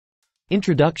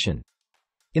Introduction.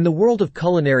 In the world of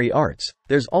culinary arts,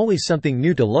 there's always something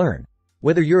new to learn,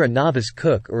 whether you're a novice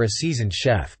cook or a seasoned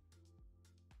chef.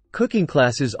 Cooking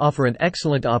classes offer an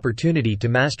excellent opportunity to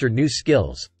master new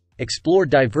skills, explore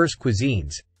diverse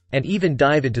cuisines, and even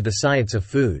dive into the science of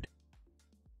food.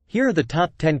 Here are the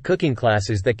top 10 cooking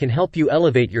classes that can help you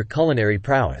elevate your culinary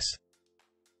prowess.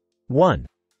 1.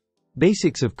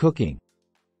 Basics of cooking.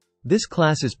 This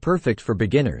class is perfect for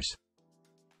beginners.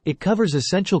 It covers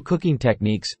essential cooking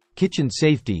techniques, kitchen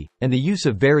safety, and the use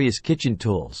of various kitchen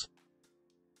tools.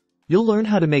 You'll learn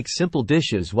how to make simple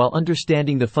dishes while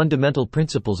understanding the fundamental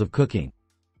principles of cooking.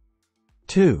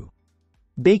 2.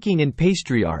 Baking and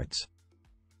pastry arts.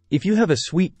 If you have a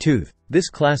sweet tooth, this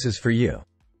class is for you.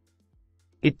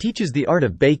 It teaches the art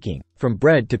of baking, from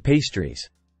bread to pastries.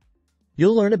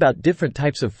 You'll learn about different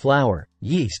types of flour,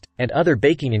 yeast, and other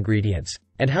baking ingredients,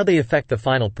 and how they affect the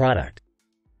final product.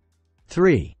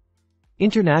 3.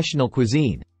 International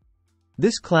cuisine.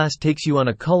 This class takes you on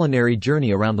a culinary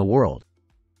journey around the world.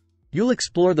 You'll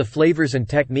explore the flavors and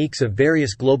techniques of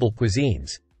various global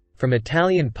cuisines, from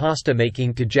Italian pasta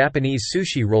making to Japanese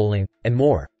sushi rolling, and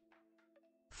more.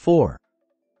 4.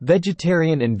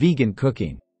 Vegetarian and vegan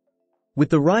cooking. With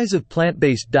the rise of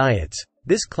plant-based diets,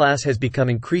 this class has become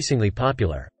increasingly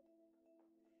popular.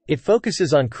 It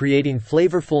focuses on creating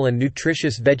flavorful and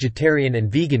nutritious vegetarian and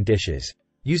vegan dishes,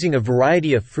 using a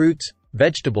variety of fruits,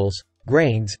 vegetables,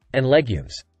 grains, and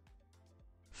legumes.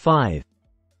 5.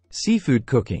 Seafood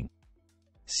cooking.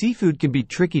 Seafood can be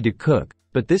tricky to cook,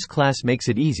 but this class makes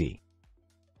it easy.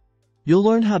 You'll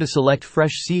learn how to select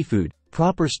fresh seafood,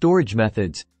 proper storage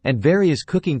methods, and various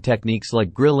cooking techniques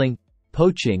like grilling,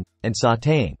 poaching, and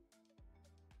sautéing.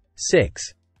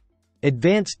 6.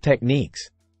 Advanced techniques.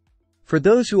 For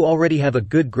those who already have a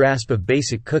good grasp of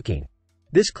basic cooking,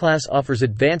 this class offers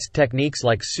advanced techniques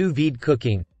like sous vide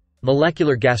cooking,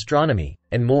 molecular gastronomy,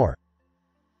 and more.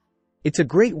 It's a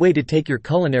great way to take your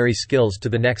culinary skills to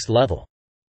the next level.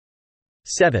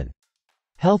 7.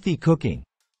 Healthy cooking.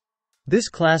 This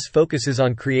class focuses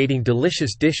on creating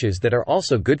delicious dishes that are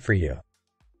also good for you.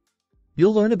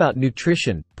 You'll learn about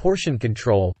nutrition, portion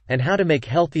control, and how to make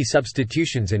healthy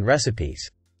substitutions in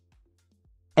recipes.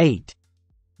 8.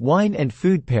 Wine and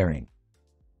food pairing.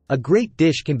 A great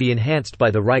dish can be enhanced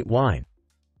by the right wine.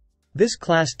 This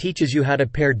class teaches you how to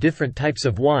pair different types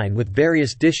of wine with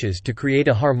various dishes to create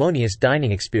a harmonious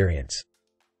dining experience.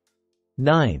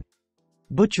 9.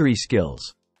 Butchery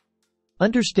skills.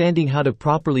 Understanding how to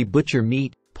properly butcher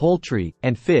meat, poultry,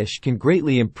 and fish can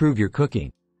greatly improve your cooking.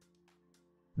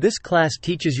 This class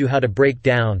teaches you how to break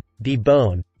down,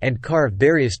 debone, and carve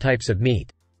various types of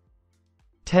meat.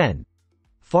 10.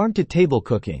 Farm-to-table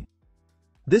cooking.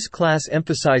 This class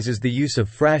emphasizes the use of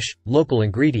fresh, local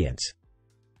ingredients.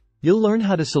 You'll learn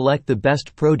how to select the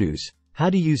best produce, how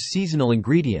to use seasonal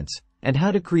ingredients, and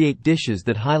how to create dishes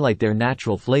that highlight their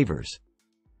natural flavors.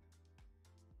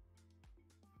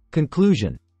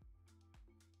 Conclusion.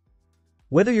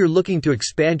 Whether you're looking to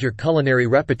expand your culinary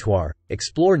repertoire,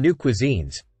 explore new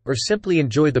cuisines, or simply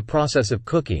enjoy the process of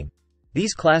cooking,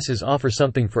 these classes offer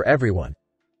something for everyone.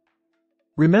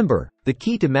 Remember, the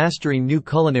key to mastering new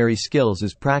culinary skills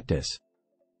is practice.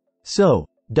 So,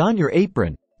 don your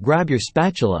apron, grab your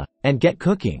spatula, and get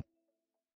cooking.